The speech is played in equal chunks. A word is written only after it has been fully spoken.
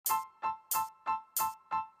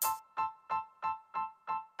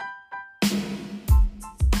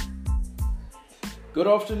Good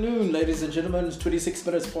afternoon, ladies and gentlemen. It's 26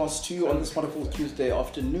 minutes past 2 on this wonderful Tuesday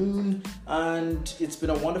afternoon, and it's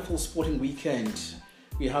been a wonderful sporting weekend.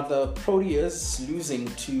 We had the Proteas losing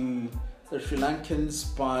to the Sri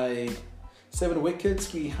Lankans by 7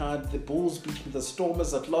 wickets. We had the Bulls beating the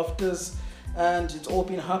Stormers at Loftus, and it's all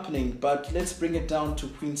been happening. But let's bring it down to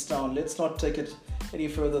Queenstown. Let's not take it any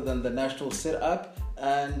further than the national setup.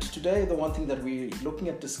 And today, the one thing that we're looking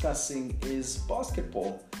at discussing is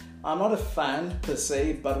basketball. I'm not a fan per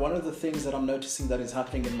se, but one of the things that I'm noticing that is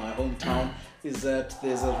happening in my hometown is that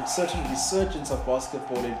there's a certain resurgence of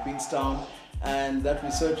basketball in Queenstown, and that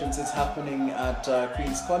resurgence is happening at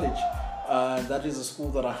Queen's College. That is a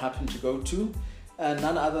school that I happen to go to, and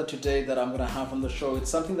none other today that I'm going to have on the show.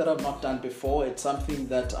 It's something that I've not done before. It's something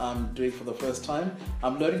that I'm doing for the first time.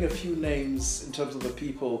 I'm learning a few names in terms of the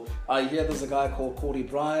people. I hear there's a guy called Corey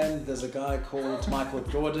Bryan, there's a guy called Michael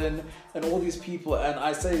Jordan, and all these people, and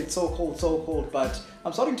I say it's so cold, but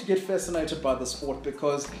I'm starting to get fascinated by the sport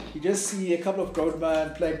because you just see a couple of grown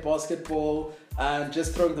men playing basketball and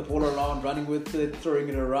just throwing the ball around, running with it, throwing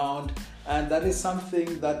it around, and that is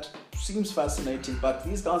something that seems fascinating. But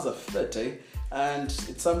these guys are fit, eh? And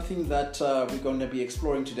it's something that we're going to be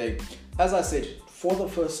exploring today. As I said, for the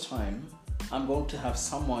first time, I'm going to have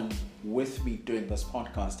someone with me doing this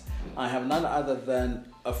podcast. I have none other than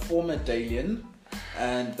a former Dalian,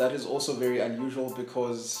 and that is also very unusual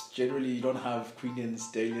because generally you don't have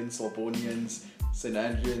Queenians, Dalians, Sorbonians, St.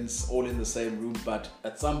 Andreans all in the same room, but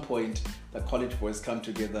at some point the college boys come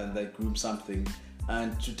together and they groom something.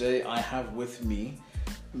 And today I have with me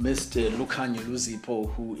Mr. Lukhanya Luzipo,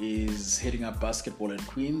 who is heading up basketball at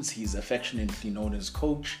Queens. He's affectionately known as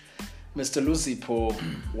Coach. Mr. Luzipo,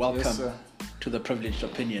 welcome to the Privileged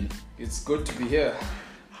Opinion. It's good to be here.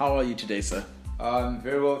 How are you today, sir?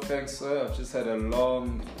 Very well, thanks, sir. I've just had a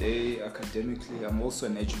long day academically. I'm also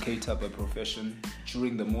an educator by profession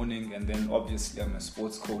during the morning, and then obviously I'm a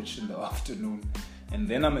sports coach in the afternoon, and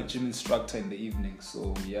then I'm a gym instructor in the evening.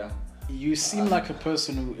 So yeah. You seem like a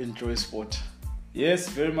person who enjoys sport. Yes,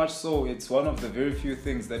 very much so. It's one of the very few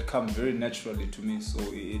things that come very naturally to me. So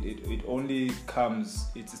it only comes,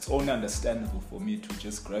 it's only understandable for me to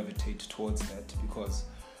just gravitate towards that because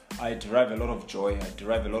I derive a lot of joy, I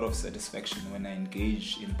derive a lot of satisfaction when I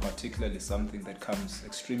engage in particularly something that comes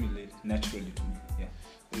extremely naturally to me. Yeah.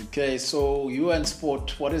 Okay, so you and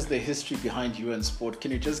sport, what is the history behind you and sport?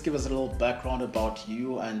 Can you just give us a little background about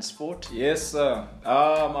you and sport? Yes, sir.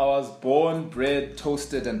 I was born, bred,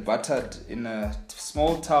 toasted and buttered in a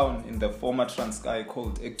small town in the former Transkei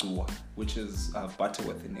called Egcuwa, which is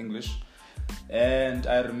Butterworth in English. And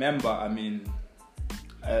I remember,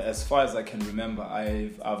 as far as I can remember,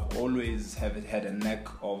 I've always had a knack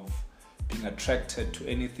of being attracted to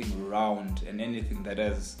anything round and anything that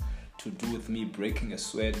has to do with me breaking a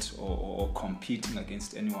sweat or competing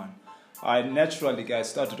against anyone. I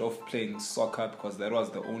started off playing soccer because that was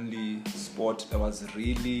the only sport that was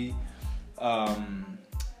really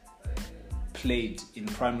played in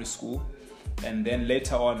primary school. And then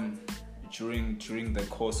later on, during the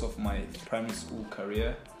course of my primary school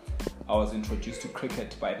career, I was introduced to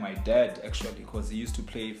cricket by my dad, actually, because he used to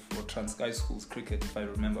play for Transkei Schools cricket, if I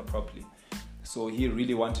remember properly. So he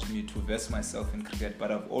really wanted me to vest myself in cricket,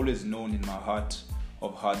 but I've always known in my heart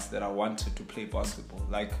of hearts that I wanted to play basketball.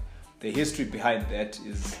 Like, the history behind that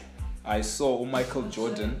is I saw Michael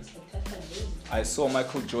Jordan's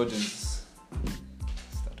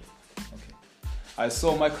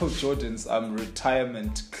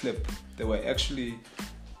retirement clip. They were actually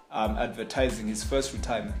advertising his first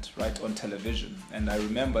retirement right on television, and I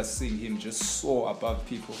remember seeing him just soar above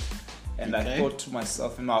people. And okay. I thought to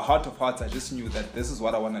myself, in my heart of hearts, I just knew that this is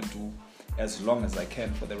what I want to do as long as I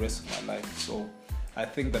can for the rest of my life. So I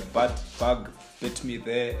think the bug bit me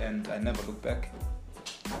there and I never looked back.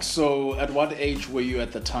 So at what age were you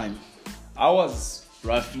at the time? I was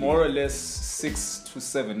roughly more or less 6 to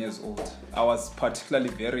 7 years old. I was particularly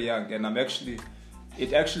very young, and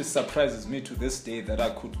it actually surprises me to this day that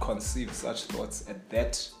I could conceive such thoughts at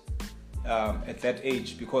that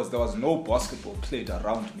age, because there was no basketball played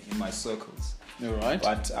around me in my circles. You're right.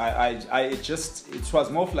 But it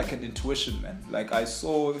was more of like an intuition, man. Like, I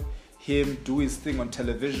saw him do his thing on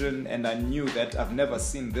television, and I knew that I've never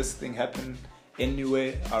seen this thing happen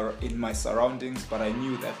anywhere in my surroundings, but I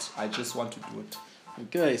knew that I just want to do it.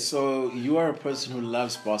 Okay, so you are a person who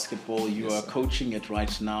loves basketball. You are coaching it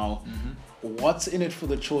right now. Mm-hmm. What's in it for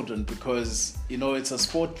the children? Because, it's a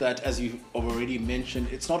sport that, as you already mentioned,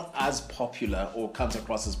 it's not as popular or comes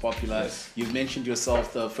across as popular. Yes. You've mentioned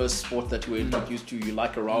yourself, the first sport that you were introduced to, you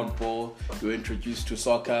like a round ball. You were introduced to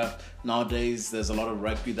soccer. Nowadays, there's a lot of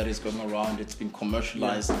rugby that is going around. It's been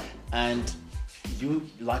commercialized. And you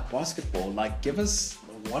like basketball. Like, give us,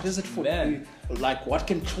 what is it for Man. you? Like, what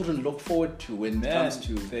can children look forward to when it comes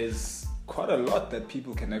to... There's quite a lot that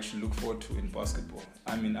people can actually look forward to in basketball.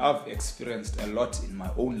 I mean, I've experienced a lot in my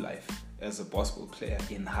own life as a basketball player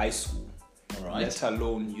in high school, let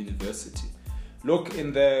alone university. Look,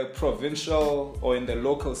 in the provincial or in the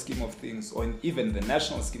local scheme of things, or in even the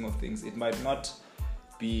national scheme of things, it might not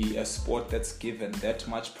be a sport that's given that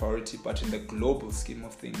much priority, but in the global scheme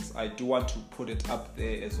of things, I do want to put it up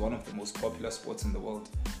there as one of the most popular sports in the world.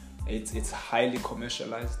 It's highly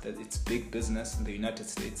commercialized, that it's big business in the United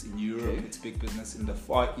States, in Europe, it's big business, in the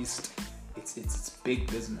Far East, it's big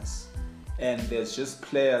business. And there's just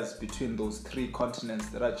players between those three continents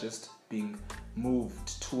that are just being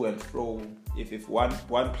moved to and fro. If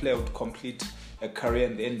one player would complete a career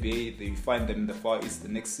in the NBA, they find them in the Far East the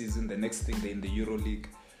next season, the next thing they're in the Euro League.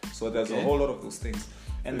 So there's a whole lot of those things.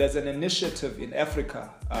 And there's an initiative in Africa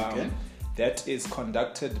that is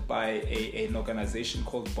conducted by an organization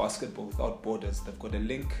called Basketball Without Borders. They've got a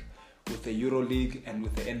link with the Euro League and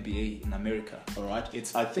with the NBA in America. All right.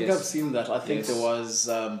 I think I've seen that. I think there was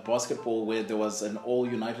basketball where there was an all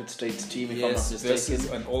United States team, if I'm not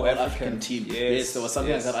mistaken, an all African team. Yes, there was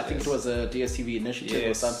something like that. I think it was a DSTV initiative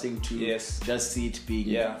or something to just see it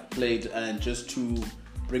being played and just to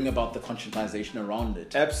bring about the conscientization around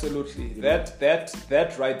it. Absolutely.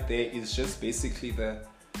 That right there is just basically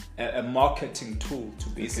a marketing tool to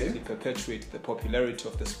basically perpetuate the popularity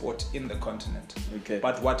of the sport in the continent.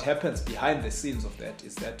 But what happens behind the scenes of that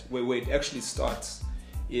is that where it actually starts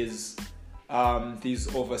is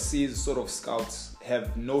these overseas sort of scouts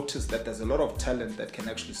have noticed that there's a lot of talent that can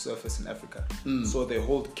actually surface in Africa. So they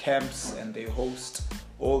hold camps and they host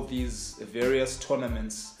all these various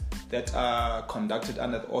tournaments that are conducted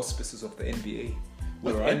under the auspices of the NBA,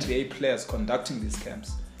 with NBA players conducting these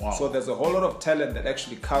camps. Wow. So there's a whole lot of talent that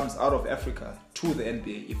actually comes out of Africa to the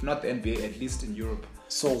NBA, if not the NBA, at least in Europe.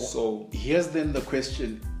 So here's then the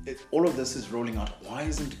question. All of this is rolling out. Why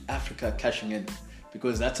isn't Africa cashing in?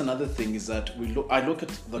 Because that's another thing, is that I look at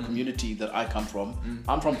the community that I come from.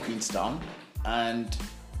 I'm from Queenstown, and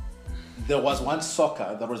there was once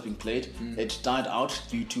soccer that was being played. It died out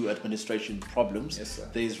due to administration problems.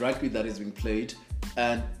 There is rugby that is being played,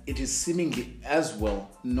 and it is seemingly as well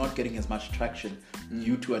not getting as much traction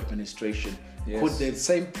due to administration. Could the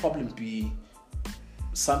same problem be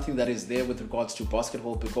something that is there with regards to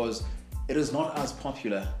basketball? Because it is not as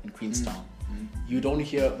popular in Queenstown. You don't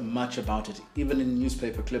hear much about it. Even in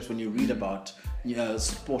newspaper clips, when you read about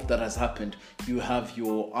sport that has happened, you have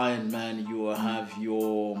your Ironman, you have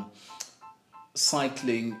your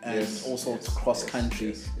cycling and also cross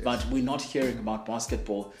country, but we're not hearing about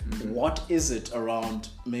basketball. What is it around?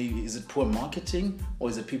 Maybe is it poor marketing, or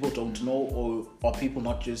is it people don't know, or are people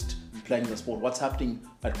not just playing the sport? What's happening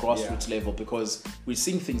at grassroots level? Because we're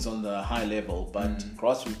seeing things on the high level, but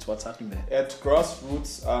grassroots, what's happening there? At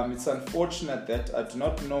grassroots, it's unfortunate that I do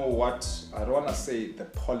not know I don't want to say the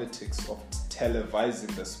politics of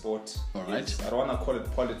televising the sport. All right. I don't want to call it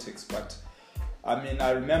politics, but I mean, I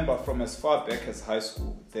remember from as far back as high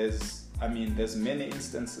school, there's many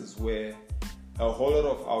instances where a whole lot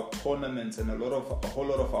of our tournaments and a whole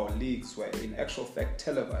lot of our leagues were in actual fact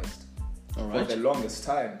televised for the longest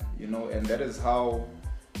time, and that is how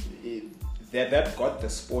that got the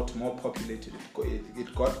sport more populated.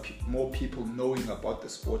 It got more people knowing about the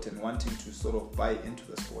sport and wanting to sort of buy into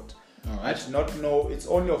the sport. I do not know, it's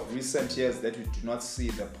only of recent years that we do not see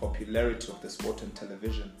the popularity of the sport on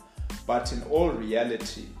television. But in all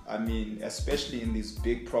reality, I mean, especially in these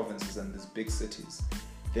big provinces and these big cities,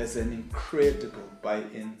 there's an incredible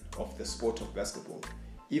buy-in of the sport of basketball.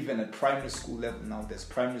 Even at primary school level now, there's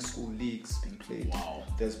primary school leagues being played. Wow.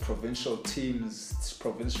 There's provincial teams,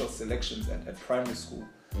 provincial selections at primary school.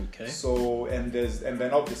 So and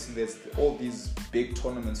then obviously there's all these big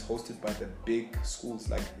tournaments hosted by the big schools,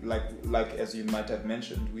 like as you might have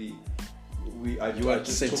mentioned, you are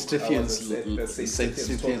St. Stephen's,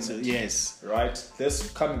 yes. Right. This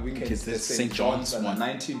coming weekend is the St. John's Under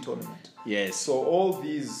 19 tournament. Yes. So all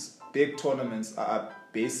these big tournaments are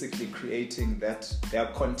basically creating that. They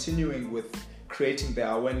are continuing with creating the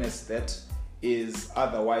awareness that is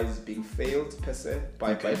otherwise being failed per se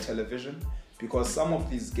by television, because some of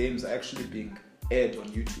these games are actually being aired on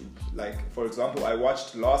YouTube. Like, for example, I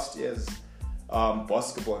watched last year's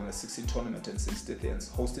basketball in the 16 tournament in St. Stephen's,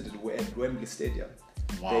 hosted at Wembley Stadium.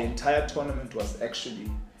 Wow. The entire tournament was actually,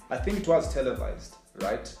 I think it was televised,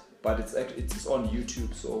 right? but it's on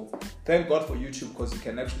YouTube. So thank God for YouTube, because you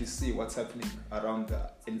can actually see what's happening around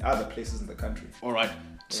in other places in the country. All right.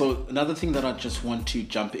 So another thing that I just want to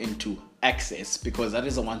jump into, access, because that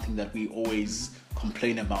is the one thing that we always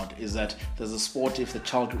complain about, is that there's a sport, if the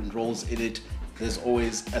child enrolls in it, there's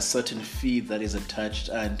always a certain fee that is attached.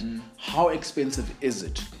 And how expensive is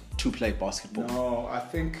it to play basketball? No, I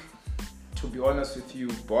think, to be honest with you,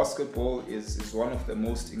 basketball is one of the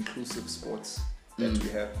most inclusive sports that we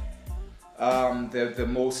have. The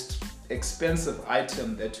most expensive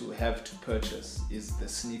item that you have to purchase is the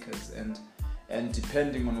sneakers, and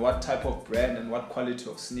depending on what type of brand and what quality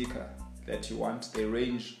of sneaker that you want, they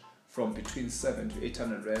range from between 700 to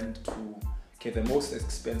 800 rand to the most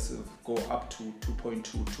expensive go up to 2.2,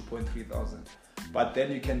 2.3 thousand. But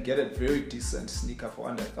then you can get a very decent sneaker for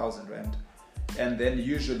under 1,000 rand. And then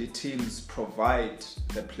usually teams provide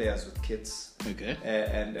the players with kits. Okay.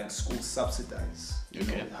 And schools subsidize.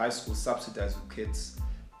 Okay. High schools subsidize with kits.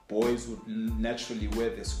 Boys would naturally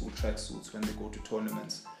wear their school tracksuits when they go to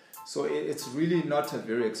tournaments. So it's really not a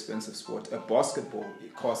very expensive sport. A basketball,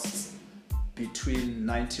 it costs between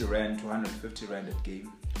 90 rand to 150 rand a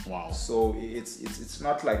game. Wow. So it's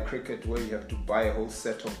not like cricket where you have to buy a whole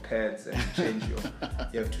set of pads and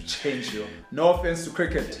you have to change your, no offense to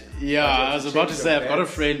cricket. Yeah, I was about to say, I've got a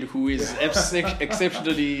friend who is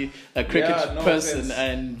exceptionally a cricket person, offense.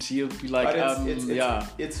 And he'll be like,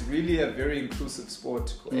 it's really a very inclusive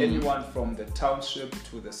sport. Anyone from the township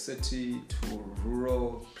to the city to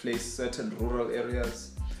rural place, certain rural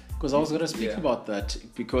areas. Because I was going to speak about that,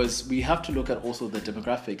 because we have to look at also the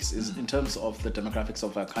demographics, is in terms of the demographics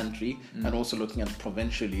of our country, and also looking at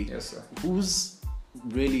provincially. Yes, sir. Who's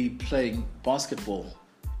really playing basketball?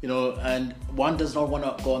 And one does not want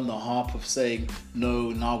to go on the harp of saying,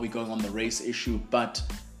 no, now we're going on the race issue, but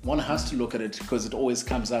one has to look at it because it always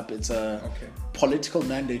comes up. It's a political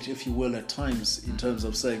mandate, if you will, at times, in terms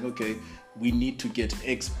of saying, okay, we need to get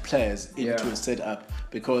X players into a setup,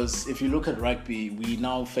 because if you look at rugby, we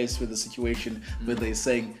now faced with a situation where they're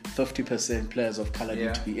saying 50% players of color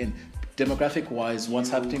need to be in. Demographic wise, what's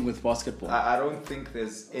happening with basketball? I don't think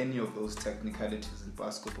there's any of those technicalities in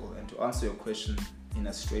basketball. And to answer your question in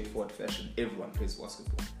a straightforward fashion, everyone plays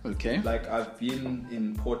basketball. Okay. Like, I've been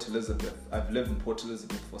in Port Elizabeth. I've lived in Port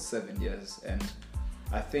Elizabeth for 7 years, and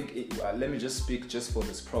I think let me just speak just for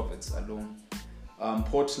this province alone.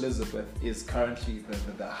 Port Elizabeth is currently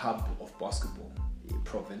the hub of basketball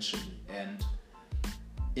provincially, and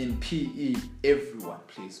in PE everyone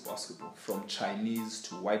plays basketball, from Chinese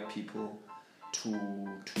to white people to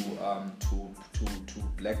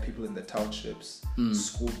black people in the townships,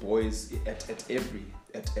 school boys at every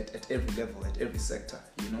level, at every sector.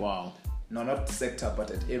 Wow. No, not sector,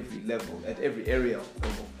 but at every level, at every area of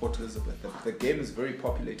Port Elizabeth. The game is very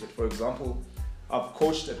populated. For example, I've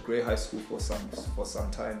coached at Grey High School for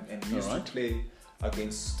some time, and we used to play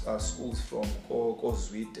against schools from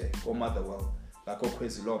Zwide, Motherwell, like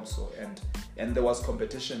Kwezilomso, and there was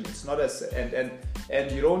competition. It's not as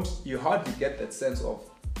and you hardly get that sense of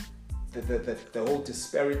the whole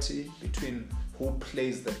disparity between who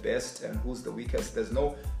plays the best and who's the weakest. There's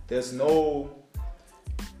no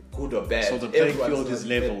good or bad. So the playing field is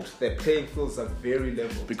leveled. The playing fields are very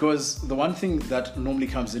leveled. Because the one thing that normally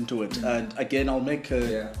comes into it, and again I'll make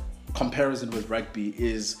a comparison with rugby,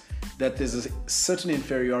 is that there's a certain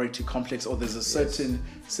inferiority complex, or there's a certain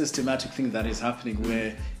systematic thing that is happening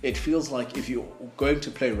where it feels like if you're going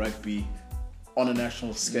to play rugby on a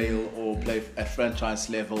national scale or play at franchise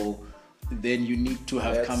level, then you need to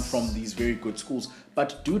have come from these very good schools.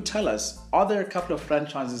 But do tell us, are there a couple of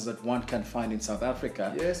franchises that one can find in South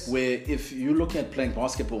Africa where if you're looking at playing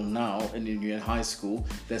basketball now and you're in high school,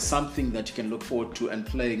 there's something that you can look forward to and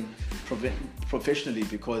playing professionally,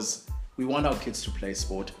 because we want our kids to play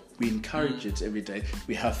sport. We encourage it every day.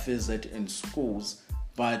 We have phys ed in schools,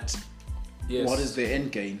 but what is the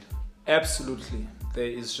end game? Absolutely. There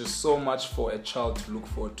is just so much for a child to look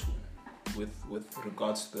forward to with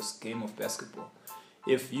regards to this game of basketball.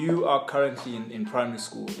 If you are currently in primary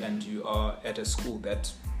school and you are at a school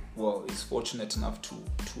that, is fortunate enough to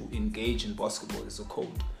engage in basketball as a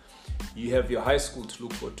code, you have your high school to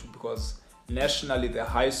look forward to, because nationally the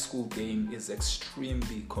high school game is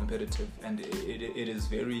extremely competitive, and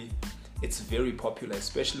it's very popular,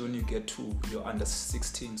 especially when you get to your under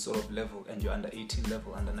 16 sort of level and your under 18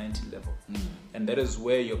 level, under 19 level. And that is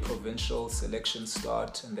where your provincial selections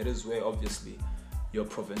start, and that is where obviously your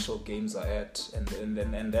provincial games are at,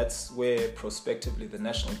 and that's where prospectively the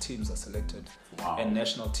national teams are selected. And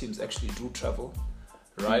national teams actually do travel,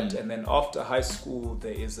 right? And then after high school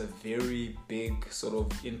there is a very big sort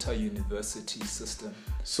of inter-university system.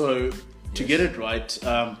 So To get it right,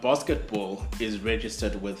 basketball is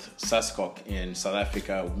registered with SASCOC in South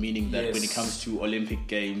Africa, meaning that when it comes to Olympic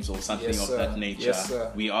Games or something of that nature,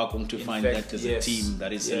 we are going to find that there's a team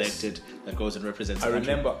that is selected that goes and represents. I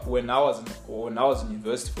remember when I was in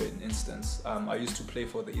university, for instance, I used to play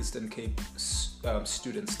for the Eastern Cape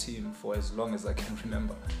students team for as long as I can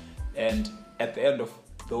remember, and at the end of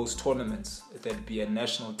those tournaments, there'd be a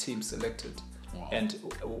national team selected. Wow. And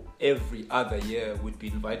every other year we'd be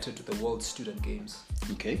invited to the World Student Games.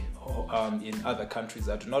 Okay. In other countries.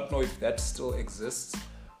 I do not know if that still exists,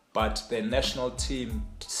 but the national team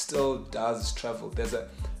still does travel.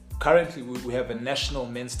 Currently we have a national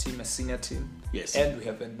men's team, a senior team. Yes. And we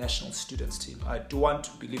have a national students team. I do want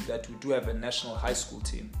to believe that we do have a national high school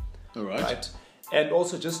team. All right. Right. And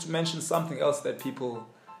also just to mention something else that people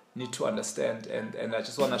need to understand, and I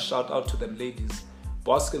just want to shout out to them ladies.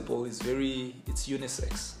 Basketball is it's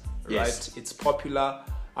unisex, right? Yes. It's popular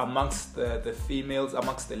amongst the females,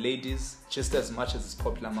 amongst the ladies, just as much as it's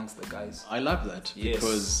popular amongst the guys. I love that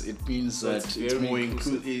because it means that it's more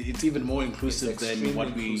it's even more inclusive than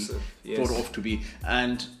what we thought of to be.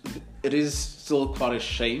 And it is still quite a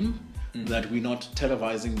shame that we're not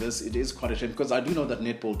televising this. It is quite a shame because I do know that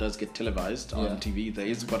netball does get televised on TV. There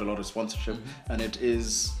is quite a lot of sponsorship, and it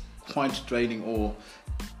is quite draining, or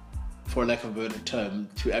for lack of a better term,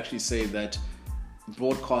 to actually say that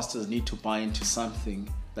broadcasters need to buy into something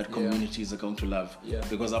that communities are going to love.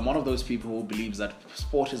 Because I'm one of those people who believes that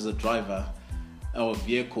sport is a driver or a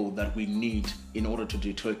vehicle that we need in order to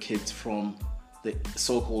deter kids from the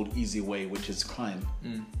so-called easy way, which is crime.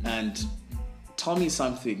 And tell me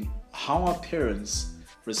something, how are parents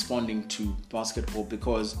responding to basketball?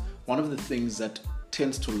 Because one of the things that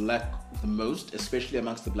tends to lack the most, especially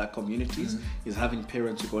amongst the black communities, is having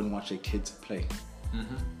parents who go and watch their kids play.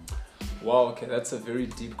 Wow, okay, that's a very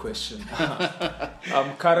deep question.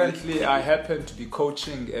 Currently, I happen to be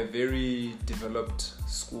coaching a very developed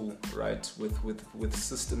school, right, with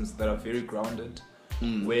systems that are very grounded,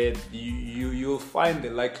 where you'll find the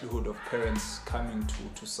likelihood of parents coming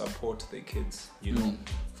to support their kids, you know.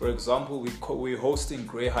 For example, we're hosting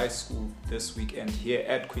Grey High School this weekend here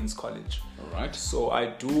at Queen's College. All right. So I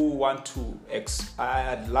do want to,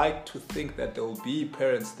 I'd like to think that there will be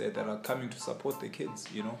parents there that are coming to support their kids,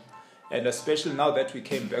 you know. And especially now that we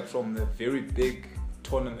came back from the very big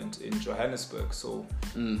tournament in Johannesburg. So,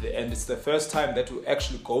 and it's the first time that we're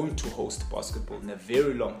actually going to host basketball in a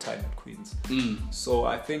very long time at Queen's. So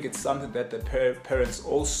I think it's something that the parents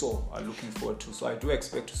also are looking forward to. So I do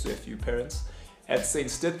expect to see a few parents. At St.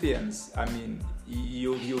 Stithians, I mean,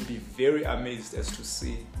 you'll be very amazed as to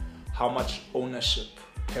see how much ownership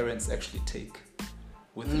parents actually take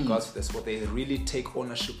with regards to the sport. They really take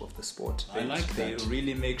ownership of the sport. They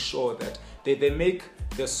really make sure that they make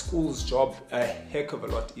the school's job a heck of a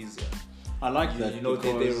lot easier. I like that. You know,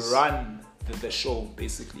 they run the show,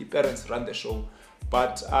 basically. Parents run the show.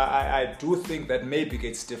 But I do think that maybe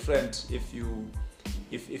it's different if you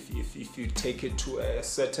take it to a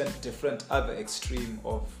certain different other extreme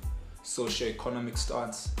of socio-economic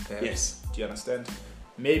stance. Perhaps. Yes. Do you understand?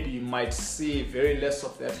 Maybe you might see very less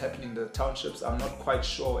of that happening in the townships. I'm not quite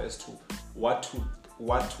sure as to what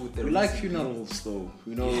would the. We like funerals, though.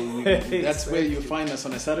 You know, that's where you find us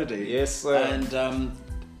on a Saturday. Yes, sir. And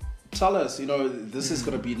tell us, you know, this is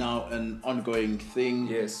going to be now an ongoing thing.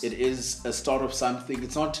 Yes. It is a start of something.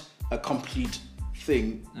 It's not a complete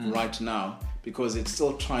thing right now, because it's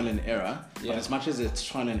still trial and error. But as much as it's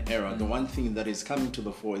trial and error, the one thing that is coming to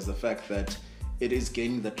the fore is the fact that it is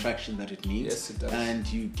gaining the traction that it needs. Yes, it does.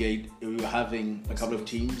 And you're having a couple of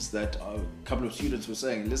teams that a couple of students were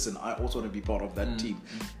saying, listen, I also want to be part of that team.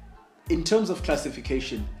 In terms of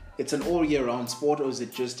classification, it's an all year round sport, or is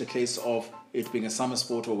it just a case of it being a summer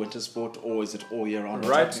sport or winter sport, or is it all year round?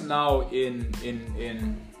 Right now in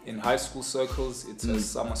high school circles, it's a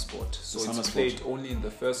summer sport. So it's played only in the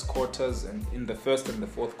first quarters and in the first and the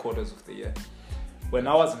fourth quarters of the year. When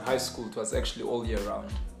I was in high school, it was actually all year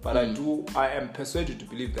round. But I am persuaded to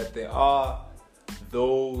believe that there are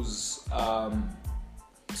those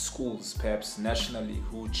schools, perhaps nationally,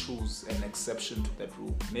 who choose an exception to that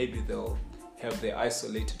rule. Maybe they'll have their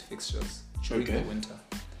isolated fixtures during the winter,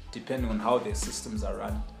 depending on how their systems are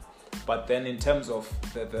run. But then in terms of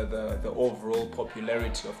the overall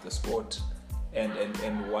popularity of the sport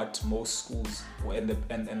and what most schools, and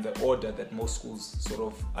the order that most schools sort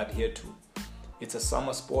of adhere to, it's a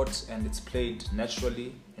summer sport and it's played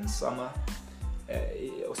naturally in summer.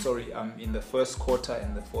 In the first quarter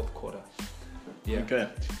and the fourth quarter. Yeah. Okay.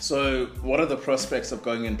 So, what are the prospects of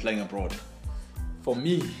going and playing abroad? For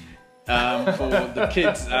me, for the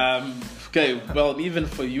kids, Okay, well, even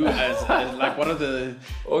for you as like what are the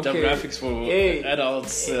demographics for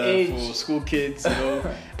adults, for school kids, you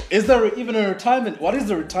know? Is there even a retirement? What is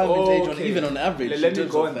the retirement age even on average? Let me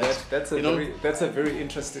go on that. That's a very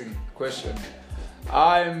interesting question.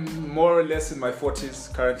 I'm more or less in my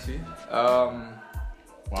 40s currently.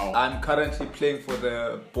 Wow. I'm currently playing for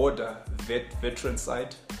the border veteran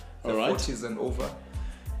side, the 40s and over.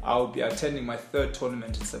 I'll be attending my third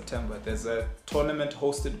tournament in September. There's a tournament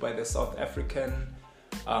hosted by the South African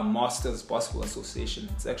Masters Basketball Association.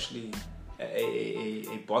 It's actually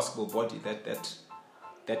a basketball body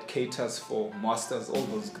that caters for masters, all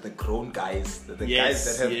the grown guys, the guys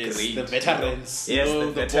that have grade, the veterans,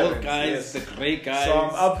 the veterans, bald guys, the great guys. So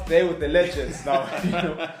I'm up there with the legends now.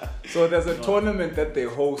 So there's a tournament that they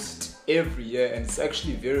host every year, and it's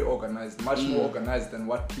actually very organized, much more organized than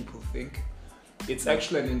what people think. It's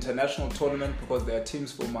actually an international tournament because there are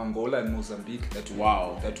teams from Angola and Mozambique that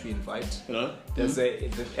we invite. There's a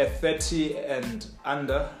 30 and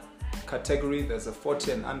under category, there's a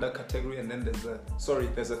 40 and under category, and then there's a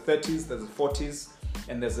 30s, there's a 40s,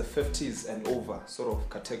 and there's a 50s and over sort of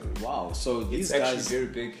category. Wow, so these it's guys actually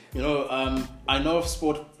very big. I know of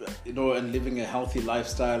sport, and living a healthy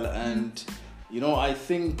lifestyle, and I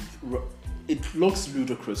think it looks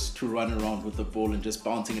ludicrous to run around with the ball and just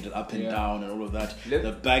bouncing it up and down and all of that.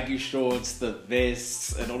 The baggy shorts, the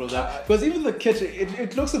vests and all of that. Because even the kit,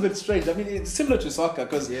 it looks a bit strange. I mean, it's similar to soccer.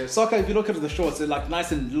 Because soccer, if you look at the shorts, they're like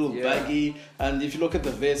nice and little baggy. And if you look at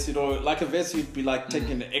the vest, like a vest, you'd be like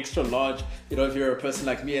taking an extra large, if you're a person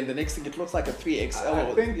like me. And the next thing, it looks like a 3XL.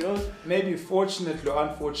 I think, maybe fortunately or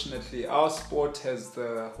unfortunately, our sport has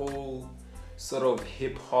the whole sort of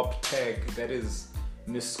hip-hop tag that is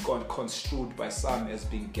misconstrued by some as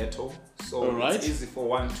being ghetto, so it's easy for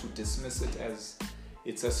one to dismiss it as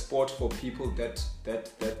it's a sport for people that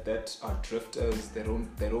are drifters. They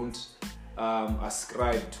don't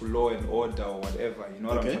ascribe to law and order or whatever. You know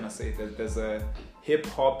what I'm trying to say? There's a hip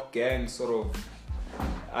hop gang sort of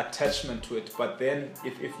attachment to it. But then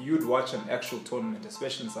if you'd watch an actual tournament,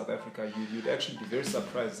 especially in South Africa, you'd actually be very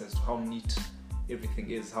surprised as to how neat everything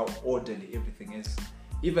is, how orderly everything is.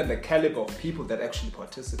 Even the caliber of people that actually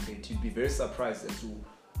participate, you'd be very surprised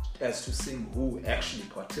as to seeing who actually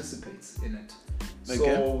participates in it.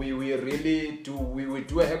 So we really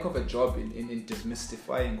do a heck of a job in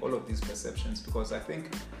demystifying all of these perceptions, because I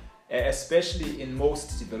think, especially in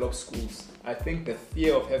most developed schools, I think the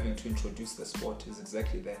fear of having to introduce the sport is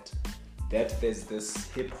exactly that there's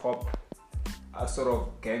this hip-hop, sort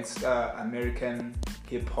of gangster American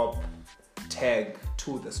hip-hop tag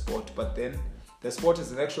to the sport, but then the sport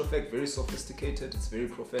is in actual fact very sophisticated, it's very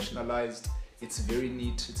professionalized, it's very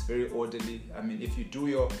neat, it's very orderly. I mean, if you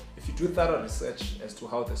do thorough research as to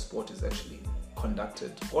how the sport is actually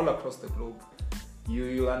conducted all across the globe,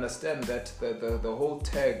 you'll understand that the whole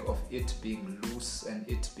tag of it being loose and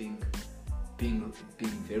it being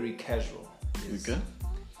very casual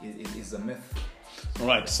is a myth. All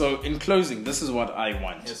right, so in closing, this is what I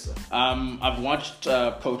want. Yes, sir. I've watched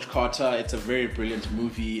Coach Carter. It's a very brilliant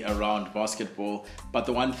movie around basketball. But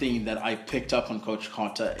the one thing that I picked up on Coach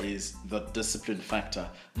Carter is the discipline factor.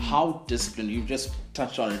 How disciplined, you've just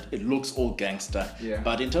touched on it. It looks all gangster. Yeah.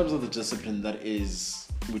 But in terms of the discipline that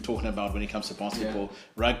we're talking about when it comes to basketball,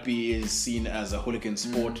 rugby is seen as a hooligan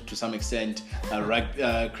sport to some extent.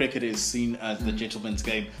 Cricket is seen as the gentleman's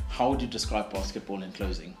game. How would you describe basketball in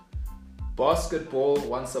closing? Basketball,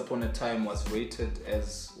 once upon a time, was rated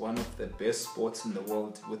as one of the best sports in the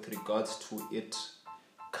world with regards to it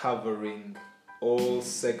covering all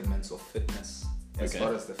segments of fitness as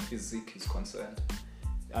far as the physique is concerned.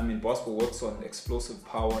 I mean, basketball works on explosive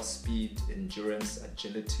power, speed, endurance,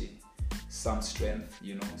 agility, some strength,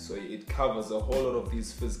 so it covers a whole lot of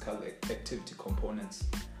these physical activity components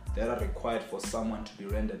that are required for someone to be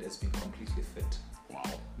rendered as being completely fit. Wow.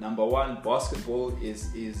 Number one, basketball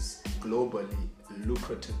is globally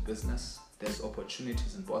lucrative business. There's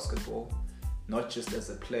opportunities in basketball, not just as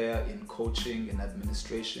a player, in coaching, in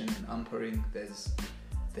administration, in umpiring.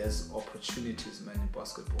 There's opportunities, man, in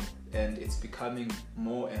basketball, and it's becoming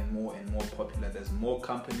more and more and more popular. There's more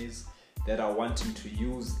companies that are wanting to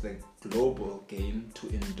use the global game to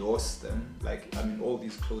endorse them. All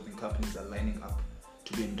these clothing companies are lining up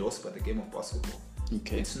to be endorsed by the game of basketball.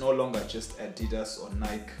 Okay. It's no longer just Adidas or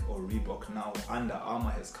Nike or Reebok now. Under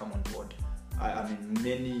Armour has come on board.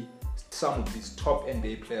 Some of these top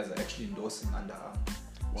NBA players are actually endorsing Under Armour.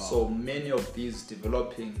 Wow. So many of these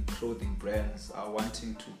developing clothing brands are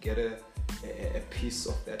wanting to get a piece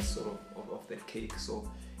of that sort of that cake. So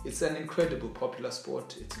it's an incredible popular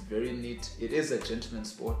sport. It's very neat. It is a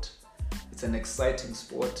gentleman's sport. It's an exciting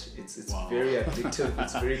sport. It's very addictive.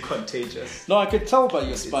 It's very contagious. No, I could tell by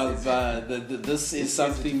your smile that this is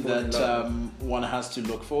something that one has to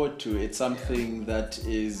look forward to. It's something that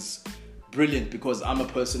is brilliant, because I'm a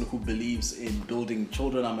person who believes in building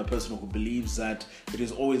children. I'm a person who believes that it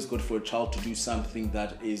is always good for a child to do something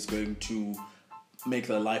that is going to make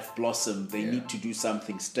their life blossom. They need to do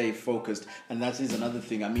something, stay focused, and that is another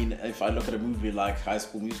thing. I mean, if I look at a movie like High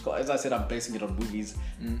School Musical, as I said, I'm basing it on movies.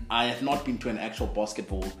 I have not been to an actual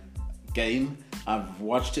basketball game. I've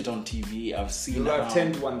watched it on TV. I've seen. You'll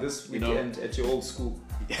attend one this weekend at your old school.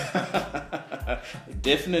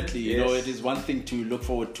 Definitely, you know, it is one thing to look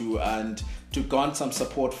forward to and to garner some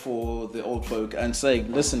support for the old folk and say,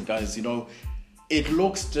 listen, guys, you know, it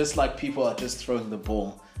looks just like people are just throwing the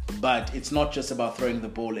ball, but it's not just about throwing the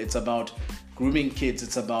ball. It's about grooming kids.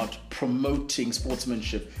 It's about promoting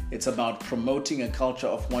sportsmanship. It's about promoting a culture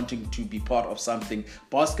of wanting to be part of something.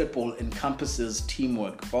 Basketball encompasses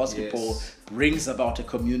teamwork. Basketball brings about a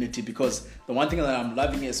community, because the one thing that I'm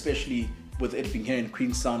loving, especially with it being here in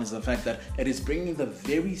Queenstown, is the fact that it is bringing the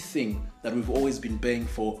very thing that we've always been baying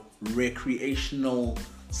for, recreational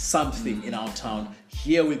something in our town.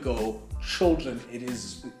 Here we go, children. It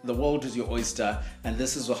is, the world is your oyster, and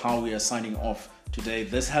this is how we are signing off today.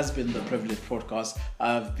 This has been the Privileged Podcast.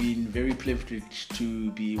 I've been very privileged to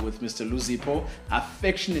be with Mr. Luzipo,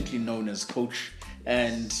 affectionately known as Coach,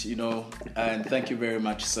 and and thank you very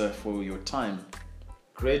much, sir, for your time.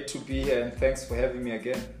 Great to be here, and thanks for having me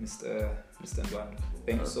again, Mr. Ndwandwe.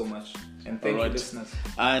 Thank you so much, and thank you, listeners.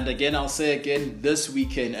 And again, I'll say again, this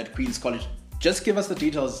weekend at Queen's College, just give us the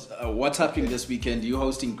details. What's happening this weekend? You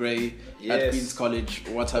hosting Gray at Queen's College.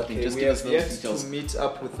 What's happening? Just give us those details. We have to meet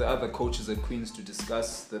up with the other coaches at Queen's to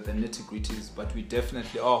discuss the nitty-gritties, but we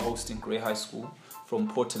definitely are hosting Gray High School from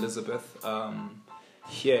Port Elizabeth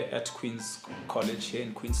here at Queen's College here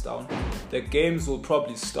in Queenstown. The games will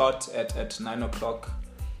probably start at 9 o'clock.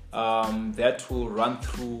 That will run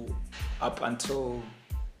through up until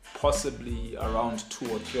possibly around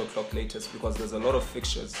 2 or 3 o'clock latest, because there's a lot of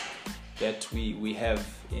fixtures that we have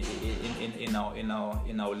in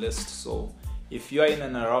our list. So if you are in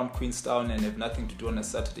and around Queenstown and have nothing to do on a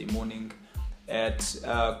Saturday morning, at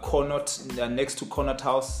Connaught, next to Connaught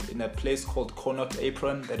House, in a place called Connaught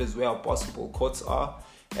Apron, that is where our basketball courts are,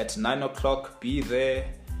 at 9 o'clock, be there.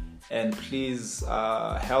 And please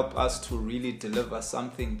help us to really deliver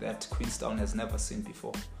something that Queenstown has never seen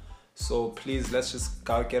before. So please, let's just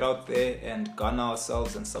get out there and garner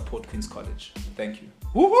ourselves and support Queen's College. Thank you.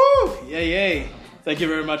 Woohoo! Yay! Thank you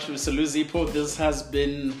very much, Mr. Luzipo. This has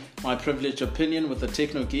been my privileged opinion with the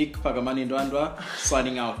Techno Geek, Phakamani Ndwandwe,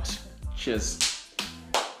 signing out. Cheers.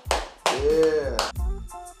 Yeah.